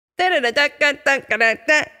Hi,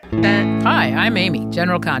 I'm Amy,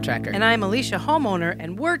 general contractor. And I'm Alicia, homeowner,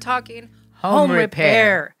 and we're talking Home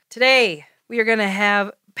repair. Today, we are going to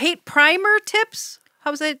have paint primer tips.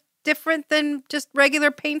 How is it different than just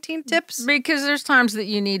regular painting tips? Because there's times that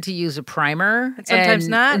you need to use a primer. And sometimes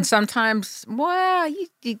not. And sometimes, well,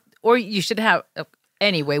 you should have...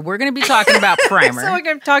 Anyway, we're going to be talking about primer. So we're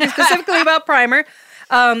going to talk specifically about primer.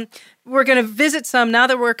 We're going to visit some, now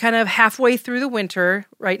that we're kind of halfway through the winter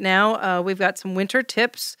right now, we've got some winter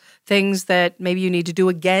tips, things that maybe you need to do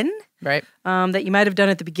again. Right. That you might have done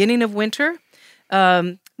at the beginning of winter.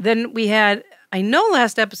 Then we had, I know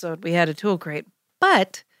last episode we had a tool crate,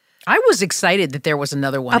 but... I was excited that there was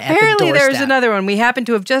another one apparently at the doorstep. There's another one. We happened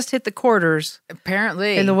to have just hit the quarters.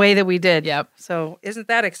 Apparently. In the way that we did. Yep. So isn't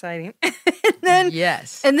that exciting?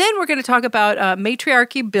 Yes. And then we're going to talk about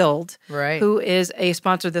Matriarchy Build, right, who is a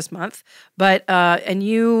sponsor this month. But and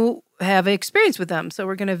you have experience with them. So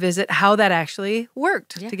we're going to visit how that actually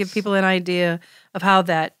worked to give people an idea of how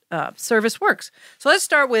that service works. So let's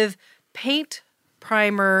start with paint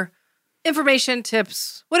primer information,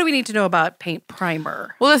 tips. What do we need to know about paint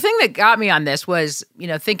primer? Well, the thing that got me on this was,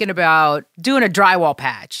 thinking about doing a drywall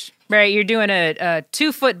patch. Right, you're doing a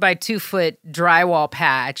 2 foot by 2 foot drywall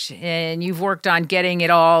patch, and you've worked on getting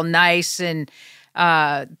it all nice, and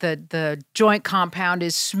the joint compound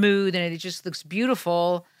is smooth, and it just looks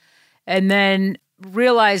beautiful. And then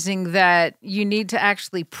realizing that you need to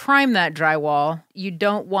actually prime that drywall, you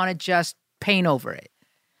don't want to just paint over it.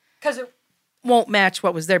 Because it won't match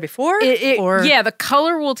what was there before? Yeah, the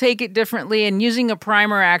color will take it differently, and using a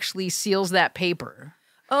primer actually seals that paper.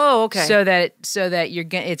 Oh, okay. So that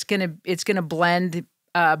it's gonna blend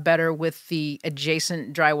better with the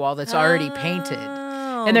adjacent drywall that's already painted.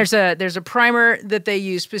 And there's a primer that they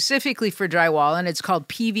use specifically for drywall, and it's called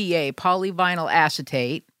PVA, polyvinyl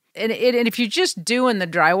acetate. And if you're just doing the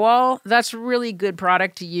drywall, that's a really good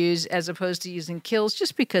product to use as opposed to using Kilz,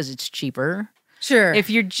 just because it's cheaper. Sure. If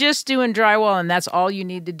you're just doing drywall and that's all you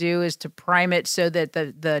need to do is to prime it so that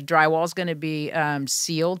the drywall is going to be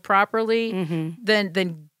sealed properly,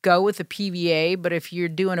 then go with the PVA. But if you're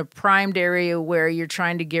doing a primed area where you're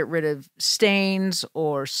trying to get rid of stains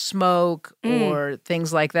or smoke or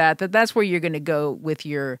things like that, that's where you're going to go with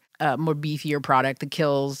your more beefier product, the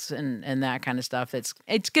Kilz and that kind of stuff. It's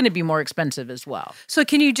going to be more expensive as well. So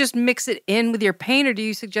can you just mix it in with your paint, or do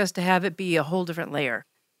you suggest to have it be a whole different layer?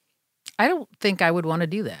 I don't think I would want to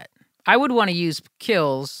do that. I would want to use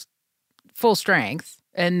Kilz full strength,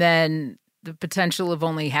 and then the potential of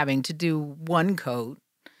only having to do one coat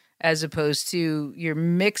as opposed to you're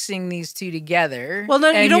mixing these two together. Well,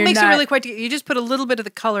 no, you don't mix it really quite together. You just put a little bit of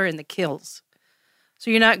the color in the Kilz.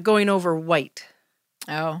 So you're not going over white.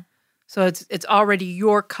 Oh. So it's already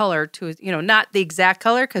your color to, not the exact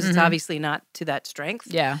color because it's obviously not to that strength.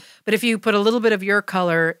 Yeah. But if you put a little bit of your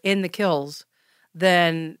color in the Kilz,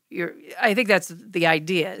 then I think that's the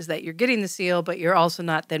idea, is that you're getting the seal, but you're also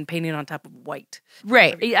not then painting on top of white.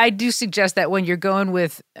 Right. I do suggest that when you're going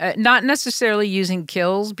with not necessarily using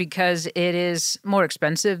Kilz, because it is more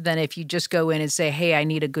expensive than if you just go in and say, hey, I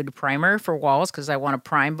need a good primer for walls because I want to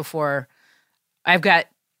prime before I've got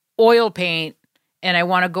oil paint and I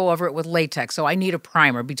want to go over it with latex. So I need a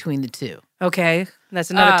primer between the two. Okay. That's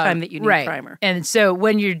another time that you need primer. And so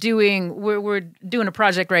when you're we're doing a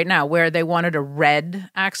project right now where they wanted a red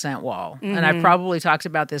accent wall. And I probably talked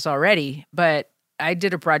about this already, but I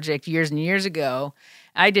did a project years and years ago.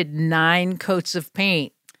 I did 9 coats of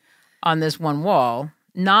paint on this one wall,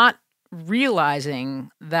 not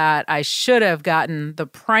realizing that I should have gotten the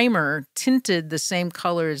primer tinted the same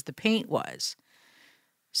color as the paint was.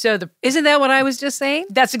 So isn't that what I was just saying?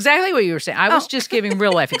 That's exactly what you were saying. I was just giving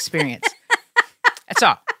real life experience. That's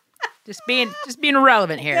all. Just being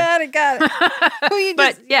irrelevant here. Got it.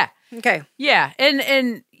 But yeah. Okay. Yeah.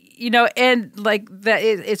 And like that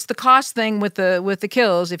it's the cost thing with the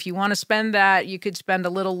Kilz. If you want to spend that, you could spend a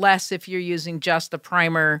little less if you're using just the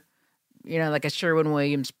primer, like a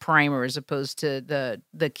Sherwin-Williams primer as opposed to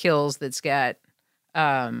the Kilz that's got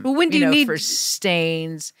well, when do you need for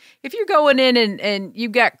stains? If you're going in and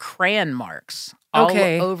you've got crayon marks all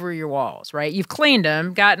over your walls, right? You've cleaned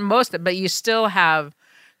them, gotten most of it, but you still have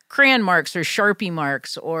crayon marks or Sharpie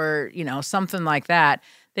marks or, something like that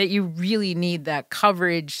you really need that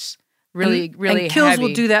coverage really and heavy. Kilz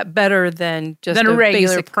will do that better than just a regular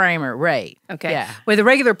basic primer, right? Okay. Yeah. Well, the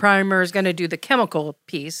regular primer is going to do the chemical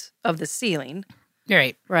piece of the sealing.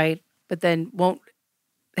 Right. Right. But then won't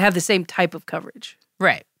have the same type of coverage.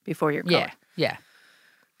 Right. Before your color. Yeah.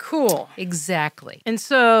 Cool. Exactly. And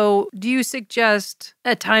so do you suggest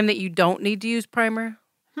a time that you don't need to use primer?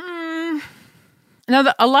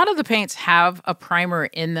 Now, a lot of the paints have a primer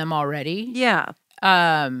in them already. Yeah.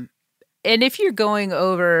 And if you're going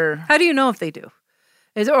over... How do you know if they do?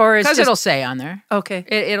 Because it'll say on there. Okay.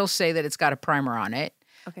 It'll say that it's got a primer on it.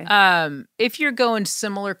 Okay. If you're going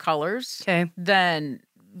similar colors, then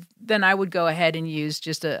I would go ahead and use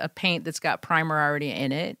just a paint that's got primer already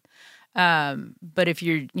in it. But if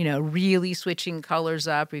you're, really switching colors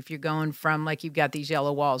up, if you're going from, like, you've got these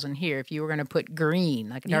yellow walls in here, if you were going to put green,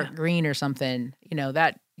 like a dark green or something,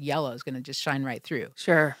 that yellow is going to just shine right through.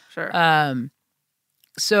 Sure.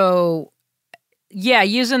 So, yeah,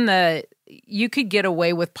 you could get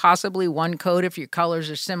away with possibly one coat if your colors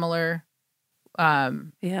are similar,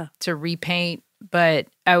 to repaint. But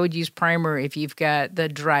I would use primer if you've got the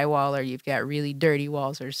drywall or you've got really dirty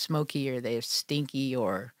walls or smoky or they're stinky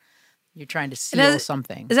or you're trying to seal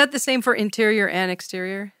something. Is that the same for interior and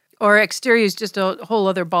exterior? Or exterior is just a whole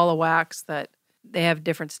other ball of wax that they have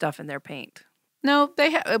different stuff in their paint? No, they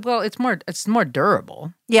have. Well, it's more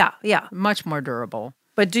durable. Yeah, much more durable.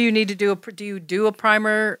 But do you need to do a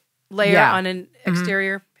primer layer on an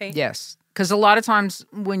exterior paint? Yes, because a lot of times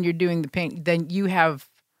when you're doing the paint, then you have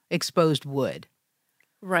exposed wood.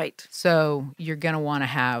 Right. So you're going to want to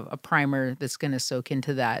have a primer that's going to soak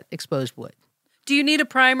into that exposed wood. Do you need a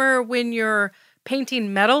primer when you're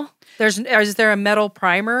painting metal? Is there a metal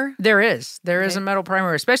primer? There is. There is a metal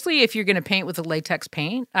primer, especially if you're going to paint with a latex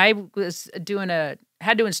paint. I was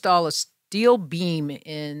had to install a steel beam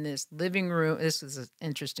in this living room. This is an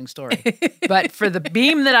interesting story. But for the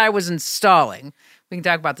beam that I was installing, we can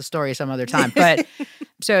talk about the story some other time. But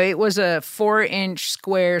so it was a 4-inch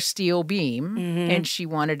square steel beam, and she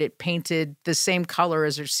wanted it painted the same color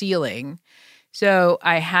as her ceiling. So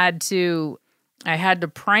I had to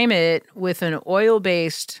prime it with an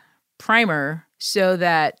oil-based primer so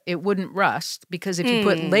that it wouldn't rust, because if you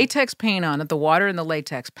put latex paint on it, the water in the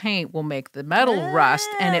latex paint will make the metal rust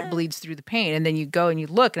and it bleeds through the paint. And then you go and you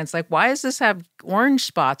look and it's like, why does this have orange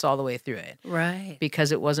spots all the way through it? Right.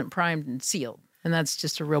 Because it wasn't primed and sealed. And that's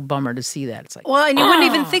just a real bummer to see that. It's like, well, and you wouldn't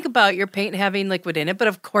even think about your paint having liquid in it, but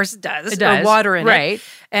of course it does. It does. Or water in right. it.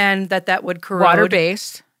 And that would corrode.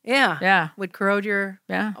 Water-based. Yeah. Would corrode your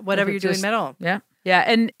whatever you're doing metal. Yeah. Yeah.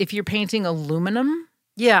 And if you're painting aluminum.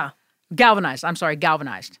 Yeah. Galvanized.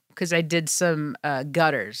 Because I did some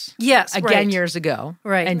gutters. Yes. Again, years ago.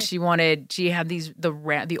 Right. And she had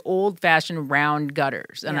the old-fashioned round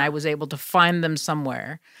gutters. And I was able to find them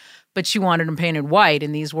somewhere. But she wanted them painted white.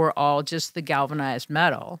 And these were all just the galvanized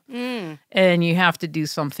metal. And you have to do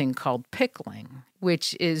something called pickling,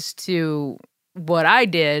 which is what I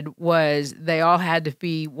did was they all had to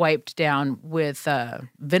be wiped down with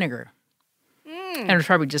vinegar. And it was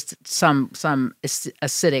probably just some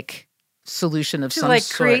acidic solution of some sort.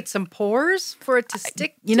 To create some pores for it to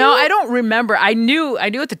stick to? I don't remember. I knew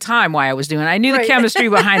at the time why I was doing it. I knew the chemistry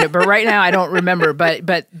behind it, but right now I don't remember.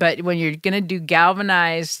 But when you're going to do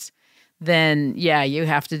galvanized, then you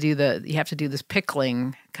have to do this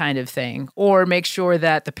pickling kind of thing, or make sure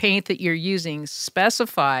that the paint that you're using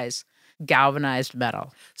specifies galvanized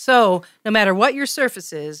metal. So no matter what your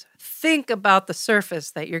surface is, think about the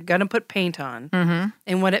surface that you're going to put paint on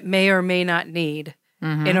and what it may or may not need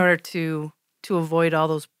in order to avoid all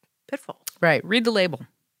those pitfalls. Right. Read the label.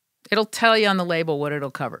 It'll tell you on the label what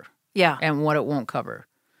it'll cover. Yeah. And what it won't cover.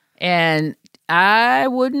 And I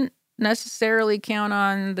wouldn't necessarily count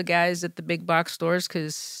on the guys at the big box stores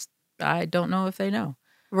because I don't know if they know.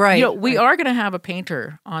 Right. We are going to have a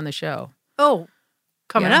painter on the show. Oh,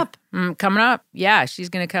 coming up. Coming up. Yeah, she's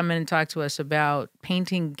going to come in and talk to us about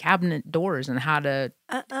painting cabinet doors and how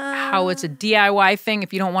it's a DIY thing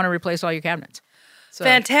if you don't want to replace all your cabinets. So,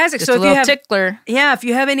 fantastic. So if you have tickler. Yeah, if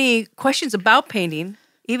you have any questions about painting,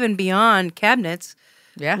 even beyond cabinets,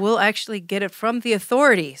 we'll actually get it from the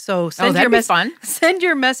authority. So send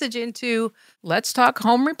your message into Let's Talk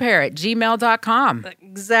Home Repair at gmail.com.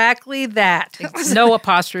 Exactly that. No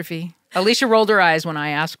apostrophe. Alicia rolled her eyes when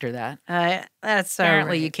I asked her that. That's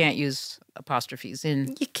apparently you can't use apostrophes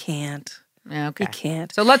in. You can't. Okay. You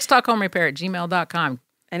can't. So let's talk home repair at gmail.com.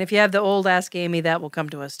 And if you have the old Ask Amy, that will come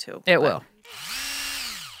to us too. It will.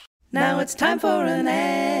 Now it's time for an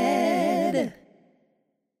ad.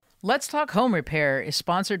 Let's Talk Home Repair is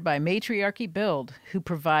sponsored by Matriarchy Build, who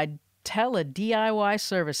provide tele-DIY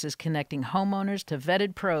services connecting homeowners to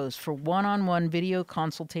vetted pros for one-on-one video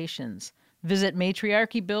consultations. Visit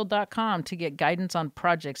matriarchybuild.com to get guidance on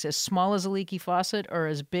projects as small as a leaky faucet or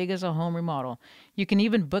as big as a home remodel. You can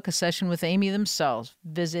even book a session with Amy themselves.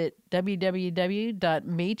 Visit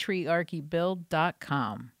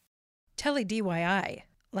www.matriarchybuild.com. Tele-DIY,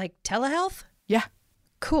 like telehealth? Yeah.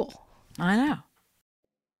 Cool. I know.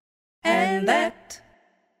 And that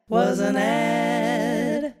was an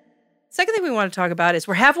ad. Second thing we want to talk about is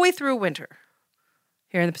we're halfway through winter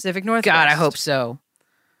here in the Pacific Northwest. God, I hope so.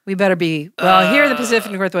 We better be, well, here in the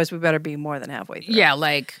Pacific Northwest, we better be more than halfway through. Yeah,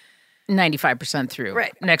 like 95% through.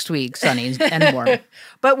 Right. Next week, sunny and warm.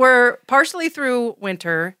 But we're partially through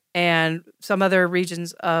winter, and some other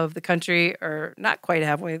regions of the country are not quite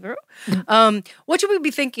halfway through. What should we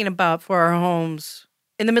be thinking about for our homes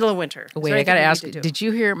in the middle of winter? Wait, I got to ask, did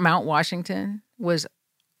you hear Mount Washington was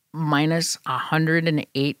minus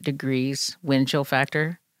 108 degrees wind chill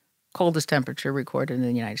factor? Coldest temperature recorded in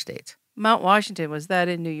the United States. Mount Washington, was that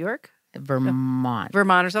in New York? Vermont.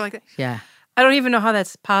 Vermont or something like that? Yeah. I don't even know how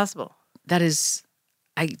that's possible. That is,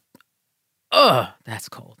 that's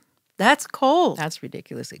cold. That's cold. That's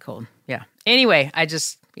ridiculously cold. Yeah. Anyway,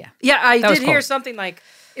 Yeah, I That was did hear cold. something like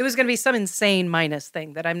it was going to be some insane minus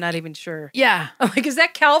thing that I'm not even sure. Yeah. I'm like, is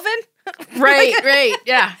that Kelvin? Right.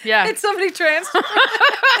 Yeah. Did somebody transfer?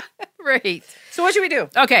 Right. So what should we do?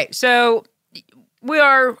 Okay, so we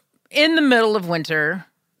are in the middle of winter,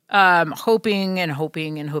 hoping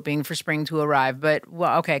for spring to arrive. But,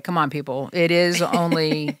 well, okay, come on, people. It is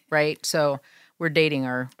only, right? So we're dating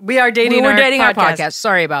our... We're dating our podcast.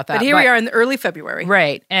 Sorry about that. But here we are in the early February.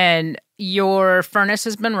 Right, and your furnace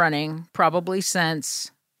has been running probably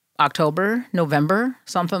since October, November,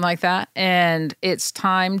 something like that. And it's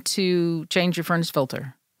time to change your furnace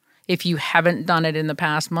filter. If you haven't done it in the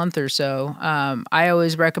past month or so, I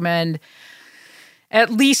always recommend at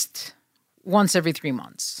least once every 3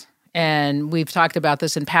 months. And we've talked about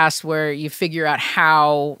this in past where you figure out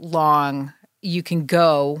how long you can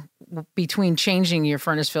go between changing your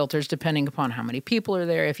furnace filters depending upon how many people are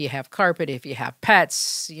there, if you have carpet, if you have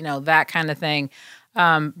pets, that kind of thing.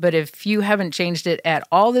 But if you haven't changed it at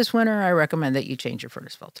all this winter, I recommend that you change your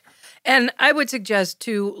furnace filter. And I would suggest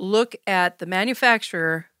to look at the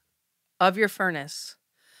manufacturer of your furnace,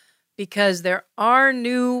 because there are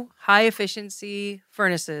new high-efficiency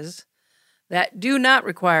furnaces that do not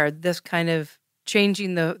require this kind of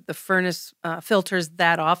changing the furnace filters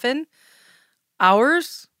that often.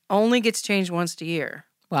 Ours only gets changed once a year.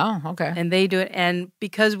 Wow, okay. And they do it. And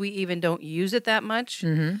because we even don't use it that much,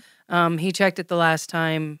 he checked it the last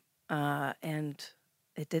time, and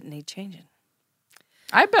it didn't need changing.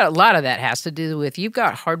 I bet a lot of that has to do with you've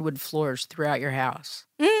got hardwood floors throughout your house.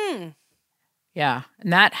 Yeah,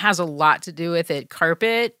 and that has a lot to do with it.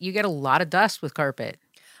 Carpet, you get a lot of dust with carpet.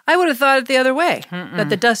 I would have thought it the other way, that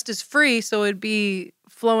the dust is free, so it'd be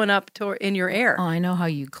flowing up in your air. Oh, I know how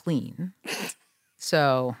you clean.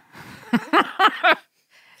 So,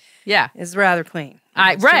 yeah. It's rather clean.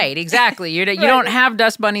 Right, exactly. You don't have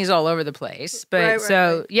dust bunnies all over the place. But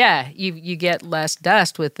right. Yeah, you get less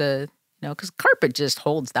dust with the, because carpet just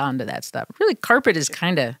holds down to that stuff. Really, carpet is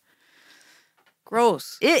kind of...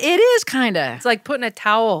 gross. It is kind of. It's like putting a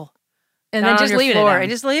towel and then just leaving it down. And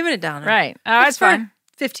just leaving it down. Right. Oh, that's fine.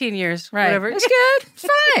 15 years, right. whatever. It's good. It's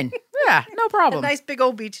fine. Yeah, no problem. A nice big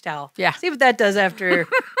old beach towel. Yeah. See what that does after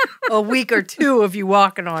a week or two of you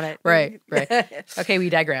walking on it. Right. Okay,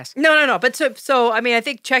 we digress. No. But so I mean, I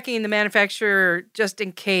think checking the manufacturer just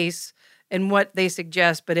in case and what they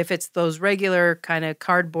suggest. But if it's those regular kind of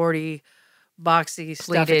cardboardy, boxy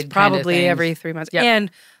stuff, it's probably kind of every 3 months. Yep.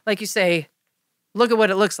 And like you say, look at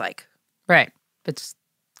what it looks like. Right. If it's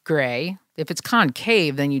gray, if it's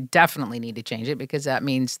concave, then you definitely need to change it because that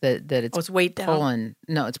means that it's weight down. Pulling.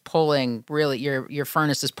 No, it's pulling really. Your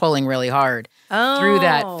furnace is pulling really hard through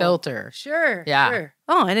that filter. Sure. Yeah. Sure.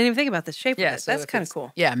 Oh, I didn't even think about the shape of it. So that's kind of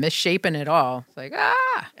cool. Yeah, misshapen it all. It's like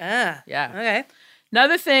Yeah. Okay.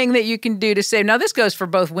 Another thing that you can do to save. Now, this goes for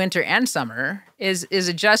both winter and summer. Is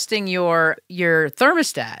adjusting your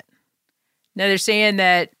thermostat. Now they're saying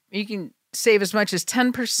that you can save as much as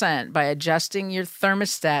 10% by adjusting your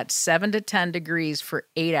thermostat 7 to 10 degrees for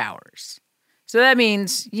 8 hours. So that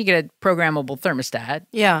means you get a programmable thermostat.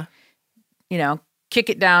 Yeah. Kick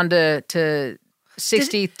it down to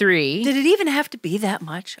 63. Did it even have to be that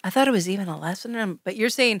much? I thought it was even a less than that. But you're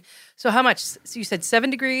saying, so how much? So you said 7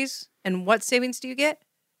 degrees, and what savings do you get?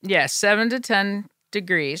 Yeah, 7 to 10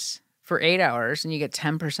 degrees for 8 hours, and you get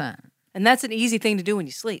 10%. And that's an easy thing to do when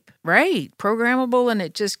you sleep. Right. Programmable, and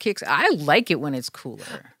it just kicks. I like it when it's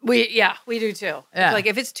cooler. We do too. Yeah. Like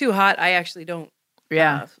if it's too hot, I actually don't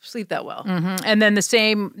sleep that well. Mm-hmm. And then the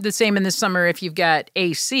same in the summer, if you've got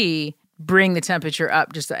AC, bring the temperature up.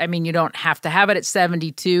 You don't have to have it at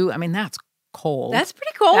 72. I mean, that's cold. That's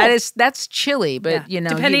pretty cold. That's chilly, but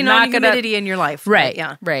depending on humidity in your life. Right.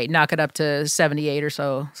 Right. Knock it up to 78 or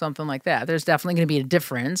so, something like that. There's definitely going to be a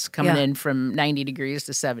difference coming in from 90 degrees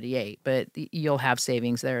to 78, but you'll have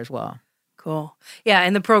savings there as well. Cool. Yeah,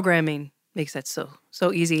 and the programming makes that so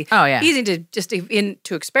easy. Oh, yeah. Easy to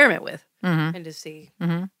to experiment with and to see.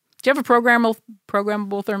 Mm-hmm. Do you have a programmable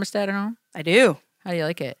thermostat at home? I do. How do you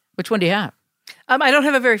like it? Which one do you have? I don't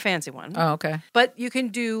have a very fancy one. Oh, okay. But you can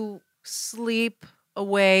do sleep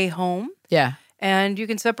away home. Yeah. And you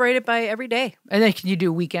can separate it by every day. And then can you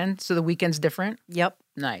do weekend? So the weekend's different? Yep.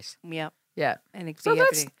 Nice. Yep. Yeah. And it could So be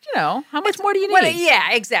that's, every day. how much more do you need? Well,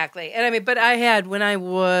 yeah, exactly. And I mean, but I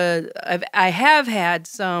have had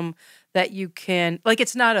some that you can, like,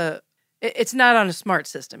 it's not on a smart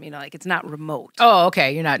system, like it's not remote. Oh,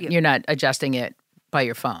 okay. You're not adjusting it by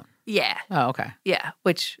your phone. Yeah. Oh, okay. Yeah,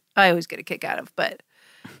 which I always get a kick out of, but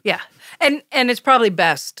yeah. And it's probably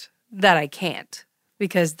best that I can't,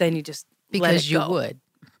 because then you just let it you go. would.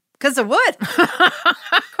 Because I would. Of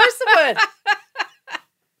course I would.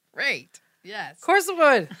 Right. Yes. Of course I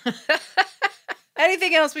would.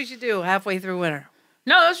 Anything else we should do halfway through winter?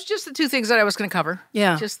 No, those are just the two things that I was going to cover.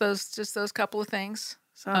 Yeah. Just those couple of things.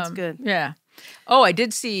 Sounds good. Yeah. Oh, I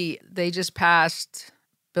did see they just passed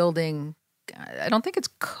building, I don't think it's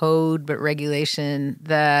code, but regulation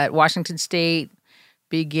that Washington State,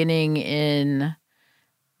 beginning in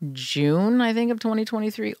June, I think, of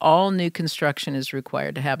 2023, all new construction is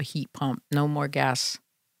required to have a heat pump. No more gas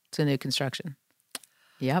to new construction.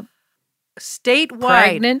 Yep. Statewide.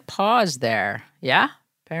 Pregnant pause there. Yeah.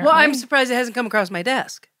 Apparently. Well, I'm surprised it hasn't come across my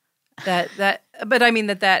desk. But I mean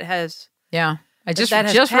that has. Yeah. I just that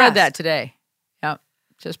has read passed. that today. Yep.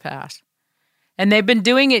 Just passed. And they've been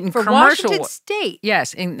doing it in For commercial Washington State.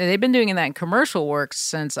 Yes, and they've been doing that in commercial work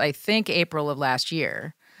since I think April of last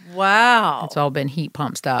year. Wow. It's all been heat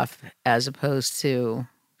pump stuff as opposed to,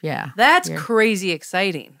 That's crazy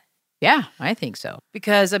exciting. Yeah, I think so.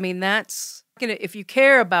 Because, I mean, that's, if you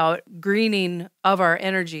care about greening of our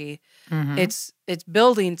energy, it's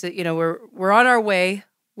buildings that, we're on our way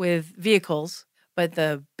with vehicles, but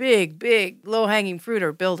the big low-hanging fruit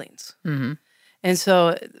are buildings. Mm-hmm. And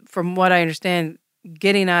so, from what I understand,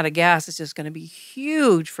 getting out of gas is just going to be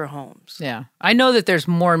huge for homes. Yeah. I know that there's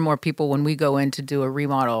more and more people when we go in to do a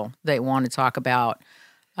remodel, they want to talk about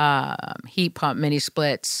heat pump mini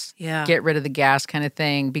splits, get rid of the gas kind of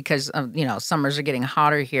thing, because, summers are getting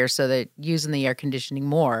hotter here, so they're using the air conditioning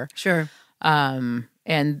more. Sure.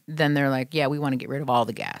 And then they're like, we want to get rid of all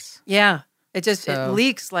the gas. Yeah. It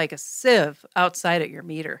leaks like a sieve outside at your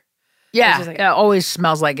meter. Yeah. It always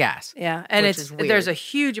smells like gas. Yeah. And there's a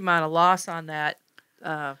huge amount of loss on that.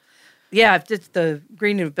 The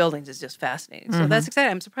greening of buildings is just fascinating. So that's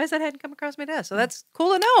exciting. I'm surprised that hadn't come across my desk. So that's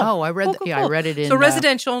cool to know. Oh, I read I read it in. So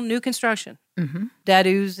residential, new construction,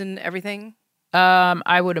 dadoos and everything.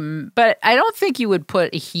 I would, but I don't think you would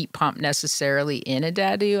put a heat pump necessarily in a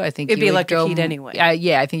dadu. I think it'd be electric heat anyway.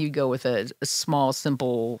 I think you'd go with a small,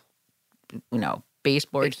 simple,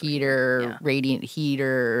 baseboard heater, radiant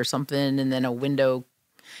heater or something, and then a window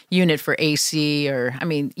unit for AC, or,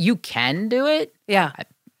 you can do it. Yeah.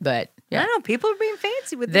 But, I don't know, people are being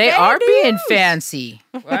fancy with They are being fancy.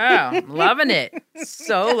 Wow. Loving it.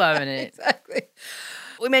 So loving it. Exactly.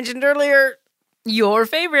 We mentioned earlier your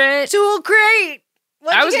favorite tool crate.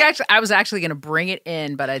 I was actually going to bring it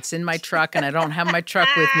in, but it's in my truck, and I don't have my truck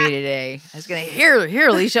with me today. I was going to here,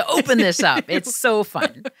 Alicia, open this up. It's so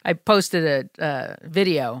fun. I posted a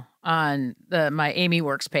video on my Amy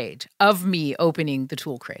Works page of me opening the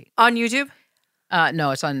tool crate on YouTube. No,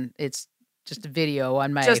 it's just a video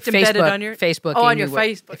on my just Facebook. Embedded on your Facebook. Oh, on your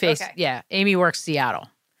Facebook. Okay. Yeah, Amy Works Seattle.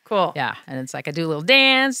 Cool. Yeah, and it's like I do a little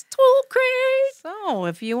dance, tool crate. So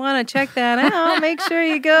if you want to check that out, make sure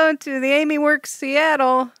you go to the Amy Works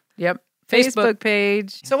Seattle Facebook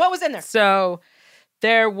page. So what was in there? So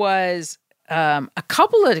there was a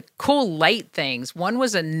couple of cool light things. One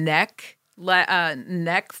was a neck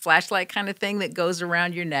flashlight kind of thing that goes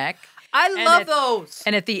around your neck. I love those.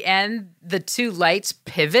 And at the end, the two lights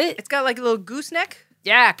pivot. It's got like a little gooseneck.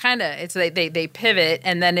 Yeah, kind of. It's they pivot,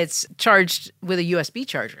 and then it's charged with a USB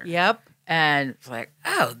charger. Yep. And it's like,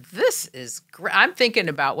 oh, this is great. I'm thinking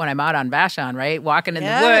about when I'm out on Vashon, right? Walking in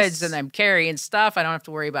the woods and I'm carrying stuff. I don't have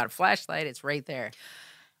to worry about a flashlight. It's right there.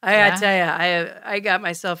 I gotta tell you, I got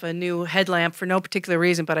myself a new headlamp for no particular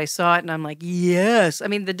reason, but I saw it and I'm like, yes. I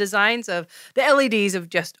mean, the designs of the LEDs have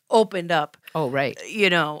just opened up. Oh, right.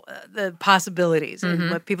 The possibilities and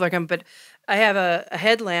what people are coming. But I have a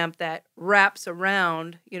headlamp that wraps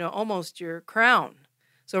around, almost your crown.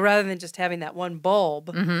 So rather than just having that one bulb,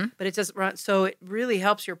 but it just runs, so it really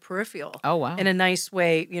helps your peripheral. Oh, wow. In a nice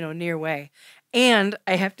way, near way. And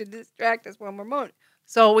I have to distract us one more moment.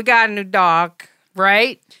 So we got a new dog.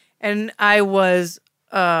 Right. And I was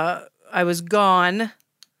gone.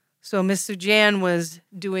 So Miss Sujan was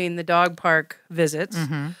doing the dog park visits.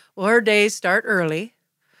 Well, her days start early.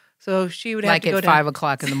 So she would have like to go at down. 5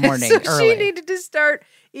 o'clock in the morning So early. she needed to start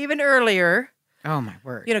even earlier. Oh, my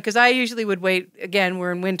word. Because I usually would wait. Again,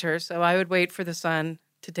 we're in winter, so I would wait for the sun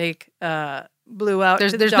to take Blue out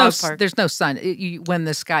to the dog park. There's no sun when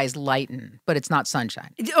the skies lighten, but it's not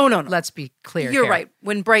sunshine. Oh, no. Let's be clear. You're here. right.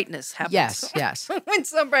 When brightness happens. Yes. When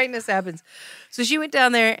some brightness happens. So she went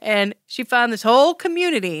down there and she found this whole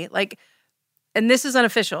community, and this is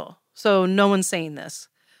unofficial, so no one's saying this,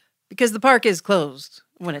 because the park is closed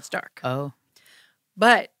when it's dark. Oh.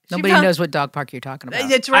 But nobody knows what dog park you're talking about.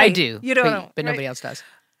 That's right. I do. You don't know. But right? nobody else does.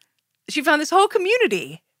 She found this whole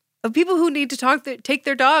community of people who need to take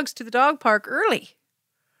their dogs to the dog park early.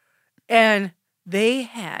 And they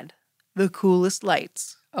had the coolest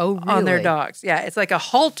lights on their dogs. Yeah, it's like a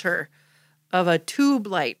halter of a tube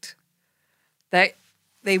light that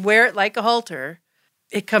they wear it like a halter.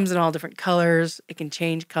 It comes in all different colors. It can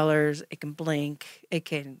change colors. It can blink. It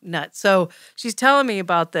can nuts. So she's telling me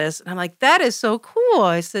about this. And I'm like, that is so cool.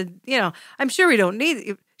 I said, I'm sure we don't need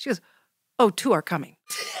it. She goes, oh, 2 are coming.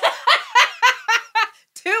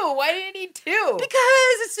 2? Why do you need 2? Because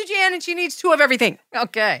it's Suzanne and she needs 2 of everything.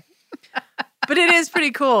 Okay. But it is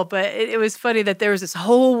pretty cool. But it was funny that there was this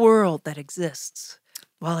whole world that exists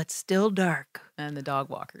while it's still dark. And the dog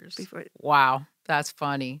walkers. Before- Wow. That's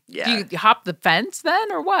funny. Yeah. Do you hop the fence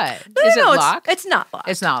then or what? No, Is no, it it's- locked? It's not locked.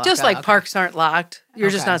 It's not locked. Just Oh, like okay. parks aren't locked. You're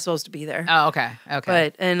just Okay. not supposed to be there. Oh, okay.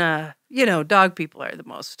 Okay. But, dog people are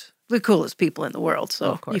the coolest people in the world. So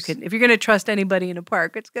of course. if you're going to trust anybody in a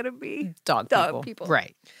park, it's going to be dog people.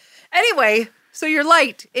 Right. Anyway, so your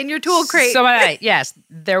light in your tool crate. So, yes,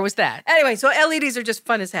 there was that. Anyway, so LEDs are just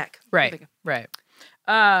fun as heck. Right.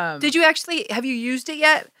 Have you used it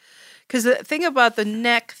yet? Because the thing about the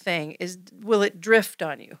neck thing is, will it drift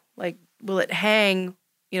on you? Like, will it hang?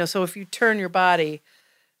 So if you turn your body.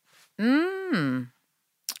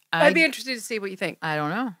 I'd be interested to see what you think. I don't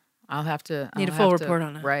know. I'll have to. Need a full report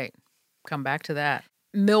on it. Right. Come back to that.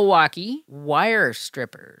 Milwaukee wire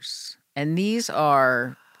strippers. And these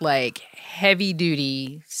are like heavy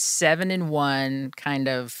duty 7-in-1 kind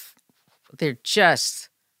of, they're just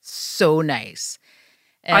so nice.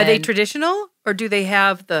 Are they And- traditional, or do they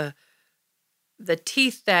have the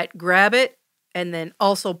teeth that grab it and then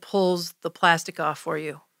also pulls the plastic off for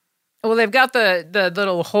you? Well, they've got the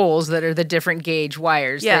little holes that are the different gauge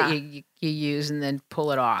wires Yeah. that you use and then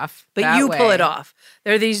pull it off. But that you pull way. it off.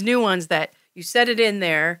 There are these new ones that you set it in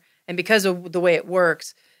there, and because of the way it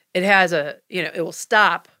works, it has it will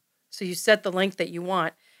stop. So you set the length that you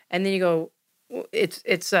want, and then you go. It's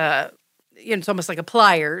it's almost like a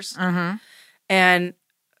pliers, Mm-hmm. and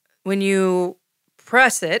when you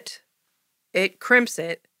press it, it crimps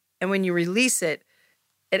it, and when you release it,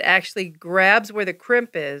 it actually grabs where the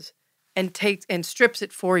crimp is and takes and strips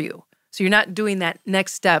it for you. So you're not doing that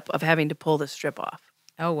next step of having to pull the strip off.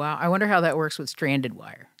 Oh, wow. I wonder how that works with stranded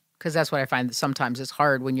wire. Because that's what I find that sometimes it's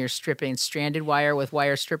hard when you're stripping stranded wire with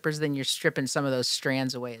wire strippers, then you're stripping some of those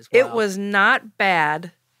strands away as well. It was not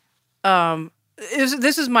bad.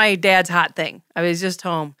 This is my dad's hot thing. I was just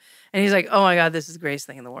home, and he's like, "Oh my God, this is the greatest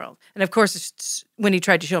thing in the world." And of course, when he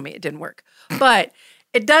tried to show me, it didn't work. But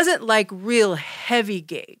it doesn't like real heavy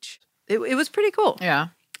gauge. It was pretty cool. Yeah.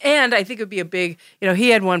 And I think it would be a big, he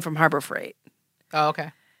had one from Harbor Freight. Oh,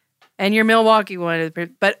 okay. And your Milwaukee one is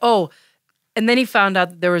pretty, and then he found out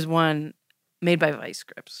that there was one made by Vice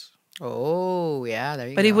Grips. Oh, yeah, there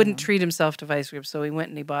you go. But he wouldn't treat himself to Vice Grips, so he went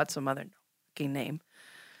and he bought some other fucking name.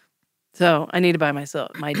 So I need to buy my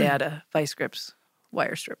dad a Vice Grips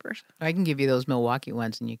wire strippers. I can give you those Milwaukee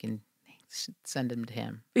ones and you can send them to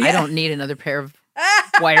him. Yeah. I don't need another pair of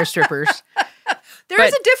wire strippers. There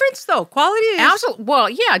is a difference, though. Quality is... Absolutely. Well,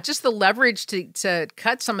 yeah, just the leverage to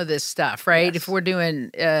cut some of this stuff, right? Yes. If we're doing,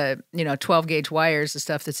 12-gauge wires, the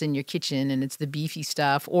stuff that's in your kitchen, and it's the beefy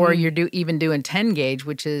stuff, or you're even doing 10-gauge,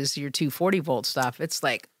 which is your 240-volt stuff, it's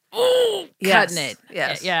like, cutting it.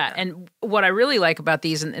 Yes. Yeah. And what I really like about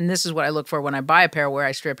these, and this is what I look for when I buy a pair of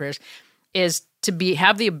wire strippers, is to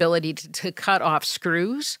have the ability to cut off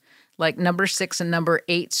screws, like number 6 and number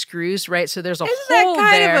 8 screws, right? So there's a Isn't hole that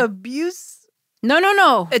kind there. of abuse?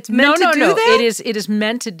 No. It's meant to do that? It is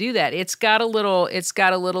meant to do that. It's got a little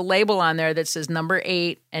label on there that says number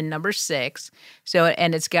 8 and number 6. So,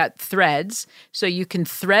 and it's got threads. So you can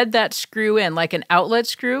thread that screw in like an outlet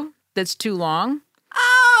screw that's too long.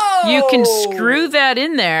 Oh! You can screw that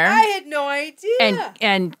in there. I had no idea.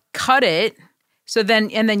 And cut it. So then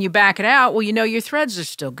you back it out. Well, your threads are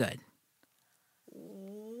still good.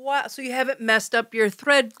 Wow. So you haven't messed up your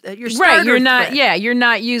thread, your starter Right, you're not. thread. Yeah, you're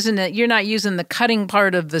not using it. You're not using the cutting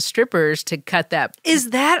part of the strippers to cut that. Is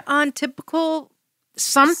that on typical?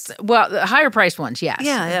 The higher priced ones, yes.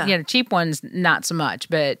 Yeah. Cheap ones, not so much.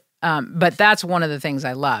 But But that's one of the things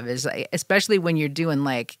I love is especially when you're doing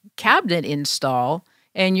like cabinet install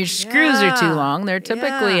and your screws are too long. They're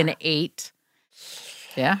typically an 8.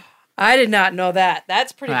 Yeah. I did not know that.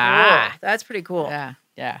 That's pretty cool. That's pretty cool. Yeah.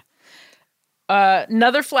 Yeah.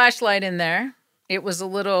 Another flashlight in there. It was a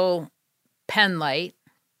little pen light.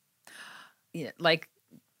 Like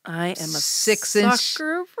I am a 6-inch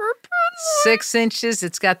sucker for pen light. 6 inches.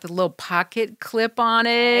 It's got the little pocket clip on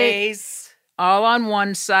it. Nice. All on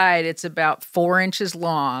one side. It's about 4 inches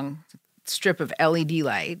long. Strip of LED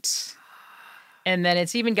lights. And then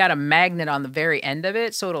it's even got a magnet on the very end of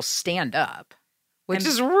it, so it'll stand up, which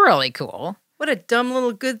is really cool. What a dumb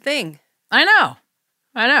little good thing. I know.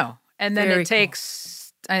 And then Very it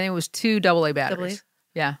takes, I think it was 2 AA batteries. AA?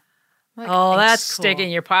 Yeah. Like, that's stick cool.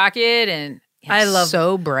 in your pocket, and I love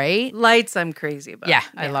so bright. Lights. I'm crazy about. Yeah,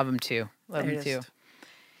 I love them too. Love them There it too. is.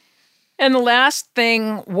 And the last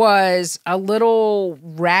thing was a little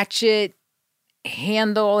ratchet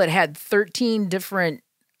handle. It had 13 different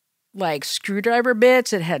like screwdriver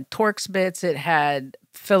bits. It had Torx bits. It had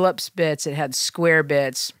Phillips bits. It had square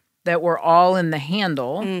bits that were all in the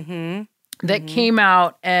handle that came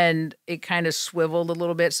out, and it kind of swiveled a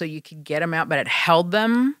little bit so you could get them out, but it held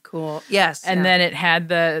them. Cool. Yes. And then it had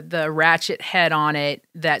the ratchet head on it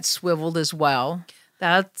that swiveled as well.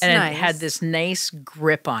 That's And nice. it had this nice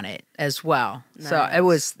grip on it as well. So it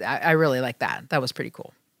was, I really like that. That was pretty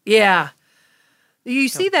cool. Yeah. You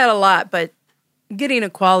see that a lot, but getting a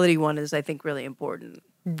quality one is, I think, really important.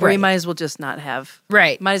 Or you might as well just not have.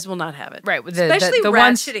 Right. Might as well not have it. Right. Especially the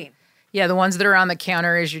ones, ratcheting. yeah, the ones that are on the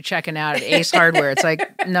counter as you're checking out at Ace Hardware. It's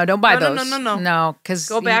like, no, don't buy those. No. No, because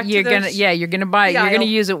Go back to you're gonna, those- you're gonna buy, the you're gonna aisle.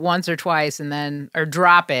 use it once or twice, and then or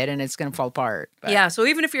drop it, and it's gonna fall apart. But, Yeah. So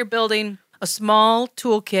even if you're building a small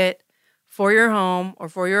toolkit for your home or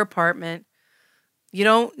for your apartment, you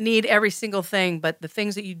don't need every single thing, but the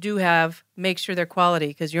things that you do have, make sure they're quality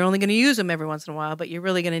because you're only going to use them every once in a while, but you're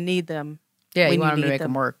really going to need them. yeah, when you want them to need make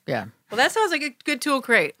them work. Yeah, Well, that sounds like a good tool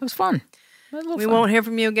crate. it was fun. It was a little We fun. won't hear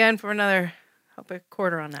from you again for another a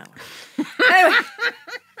quarter on that one. Anyway.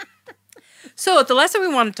 So the lesson we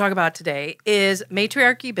want to talk about today is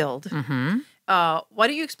matriarchy build. Mm-hmm. Why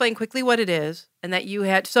don't you explain quickly what it is and that you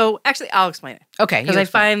had... So actually, I'll explain it. Okay, Because I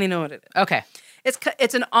finally know what it is. Okay.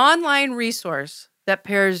 It's an online resource that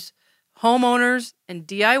pairs homeowners and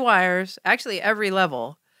DIYers, actually every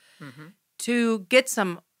level, to get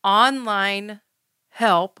some online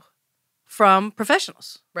help from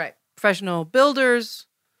professionals. Right. Professional builders,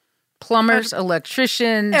 Plumbers,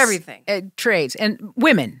 electricians, Everything. Trades, and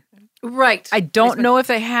women. right? I don't know if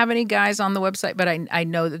they have any guys on the website, but I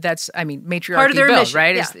know that's, I mean, matriarchy Part of their build, mission,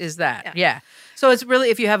 right? yeah. Is that, Yeah. yeah. So it's really,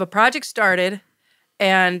 if you have a project started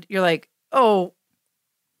and you're like, oh,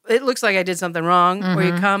 it looks like I did something wrong, or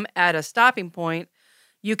you come at a stopping point,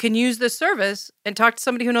 you can use this service and talk to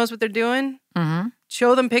somebody who knows what they're doing,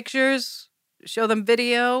 show them pictures, show them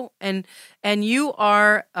video, and you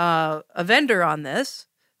are a vendor on this.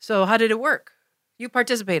 So how did it work? You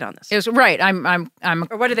participate on this. It was right. I'm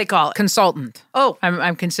Or what do they call a it? consultant. Oh,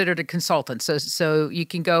 I'm considered a consultant. So you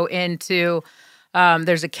can go into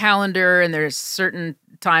there's a calendar, and there's certain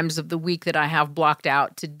times of the week that I have blocked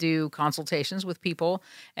out to do consultations with people,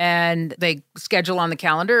 and they schedule on the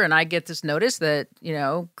calendar, and I get this notice that,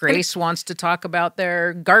 Grace wants to talk about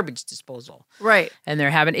their garbage disposal, right. and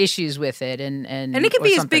they're having issues with it, and And it can or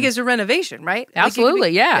be as something. big as a renovation, right? Like, it could Absolutely,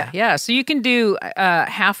 be- yeah. So you can do a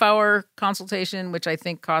half-hour consultation, which I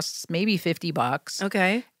think costs maybe $50.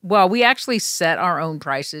 Okay. Well, we actually set our own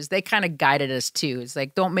prices. They kind of guided us too. It's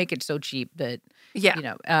like, don't make it so cheap that, Yeah.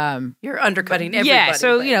 you're undercutting everybody. Yeah,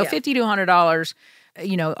 so but $50 to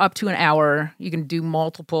 $100, up to an hour. You can do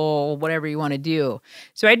multiple, whatever you want to do.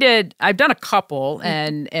 So I've done a couple,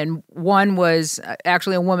 and one was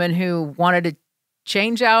actually a woman who wanted to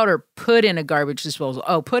change out or put in a garbage disposal.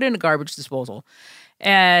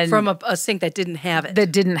 And from a sink that didn't have it.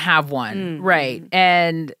 that didn't have one, right?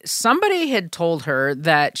 And somebody had told her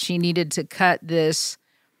that she needed to cut this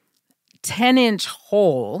 10-inch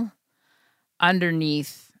hole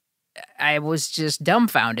underneath. I was just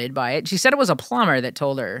dumbfounded by it. She said it was a plumber that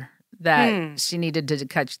told her that she needed to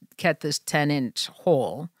cut this 10-inch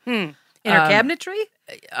hole In her cabinetry?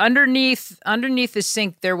 underneath the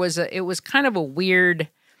sink. It was kind of a weird.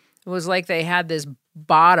 It was like they had this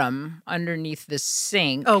bottom underneath the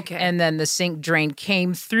sink. Okay. And then the sink drain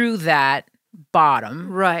came through that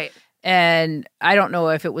bottom. Right. And I don't know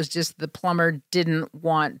if it was just the plumber didn't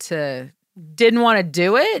want to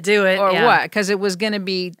do it. Or yeah. what? Because it was going to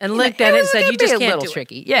be. And looked at it and said, was "You gonna be just a can't little do it."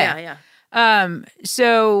 tricky. Yeah. Yeah.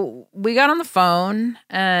 So we got on the phone,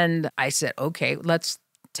 and I said, okay, let's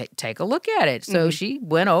take a look at it. So she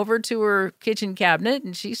went over to her kitchen cabinet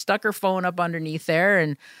and she stuck her phone up underneath there.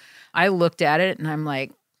 And I looked at it and I'm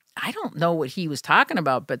like, I don't know what he was talking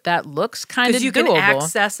about, but that looks kind of doable. Because you can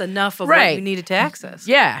access enough of what you needed to access.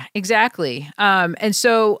 Yeah, exactly. And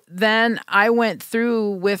so then I went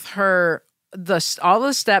through with her all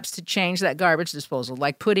the steps to change that garbage disposal,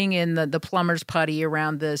 like putting in the plumber's putty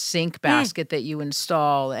around the sink basket that you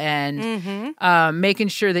install, and making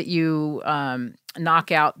sure that you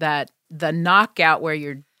knock out the knockout where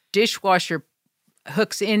your dishwasher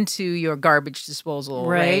hooks into your garbage disposal,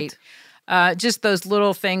 right? Just those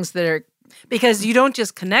little things that are, because you don't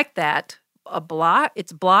just connect that.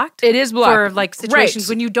 It's blocked. It is blocked for like situations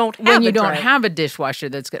when you don't have a dishwasher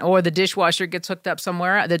or the dishwasher gets hooked up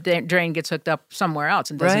somewhere, the drain gets hooked up somewhere else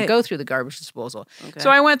and doesn't go through the garbage disposal. Okay. So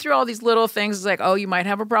I went through all these little things. It's like, oh, you might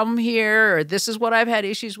have a problem here, or this is what I've had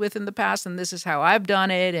issues with in the past, and this is how I've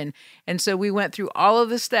done it, and so we went through all of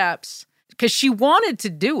the steps. Because she wanted to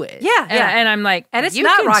do it. Yeah. And I'm like, and it's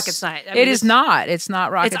not rocket science. I mean, it's not. It's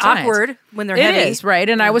not rocket science. It's awkward when they're heavy. It is, right?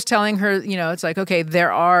 And I was telling her, it's like, okay,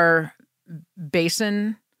 there are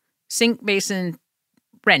sink basin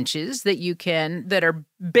wrenches that are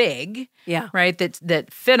big, right? That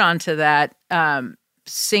fit onto that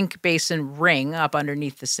sink basin ring up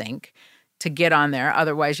underneath the sink to get on there.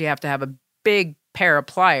 Otherwise, you have to have a big pair of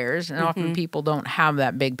pliers, and often people don't have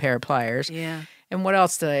that big pair of pliers. Yeah. And what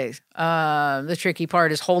else the tricky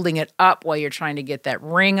part is holding it up while you're trying to get that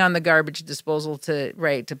ring on the garbage disposal to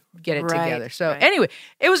get it together. So anyway,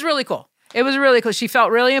 it was really cool. It was really cool. She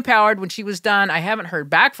felt really empowered when she was done. I haven't heard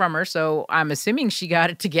back from her, so I'm assuming she got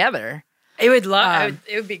it together. It would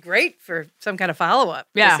be great for some kind of follow-up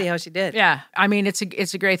to see how she did. Yeah. I mean, it's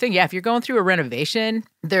a great thing. Yeah, if you're going through a renovation,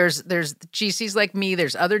 there's GCs like me,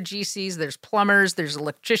 there's other GCs, there's plumbers, there's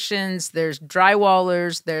electricians, there's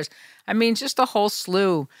drywallers, just a whole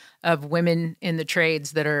slew of women in the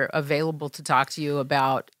trades that are available to talk to you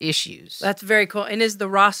about issues. That's very cool. And is the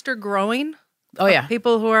roster growing? Oh, yeah.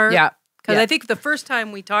 People who are... Yeah. Because I think the first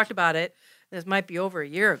time we talked about it, this might be over a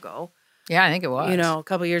year ago. Yeah, I think it was. A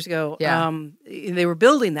couple of years ago. Yeah. They were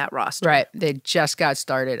building that roster. Right. They just got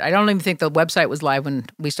started. I don't even think the website was live when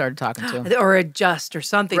we started talking to them. Or Adjust or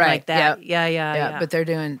something like that. Yeah. But they're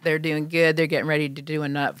doing good. They're getting ready to do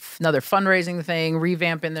another fundraising thing,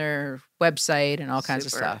 revamping their website and all kinds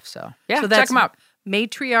of stuff. So, so check them out.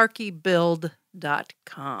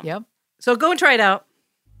 Matriarchybuild.com. Yep. So go and try it out.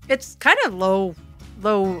 It's kind of low.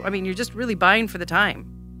 I mean, you're just really buying for the time.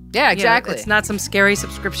 Yeah, exactly. It's not some scary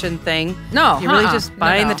subscription thing. No. You're really just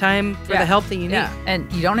buying the time for the help that you need. Yeah.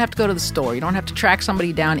 And you don't have to go to the store. You don't have to track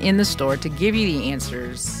somebody down in the store to give you the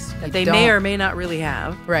answers that they may or may not really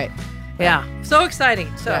have. Right. Yeah. So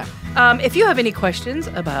exciting. So if you have any questions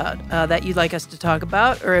about that you'd like us to talk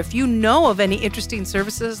about, or if you know of any interesting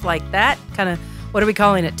services like that, kind of, what are we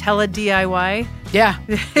calling it? Tele-DIY? Yeah.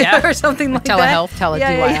 Or something like Telehealth, that.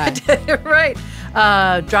 Tele-DIY. Yeah, right.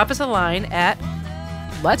 Drop us a line at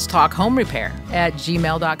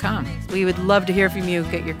letstalkhomerepair@gmail.com. We would love to hear from you,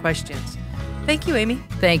 get your questions. Thank you, Amy.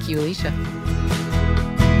 Thank you, Alicia.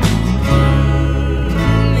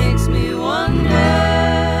 Makes me wonder.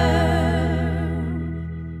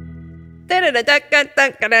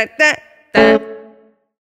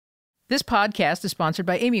 This podcast is sponsored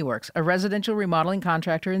by AmyWorks, a residential remodeling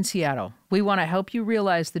contractor in Seattle. We want to help you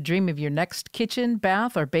realize the dream of your next kitchen,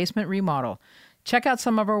 bath, or basement remodel. Check out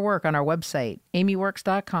some of our work on our website,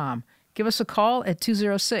 amyworks.com. Give us a call at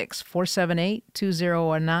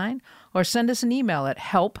 206-478-2019 or send us an email at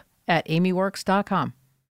help@amyworks.com.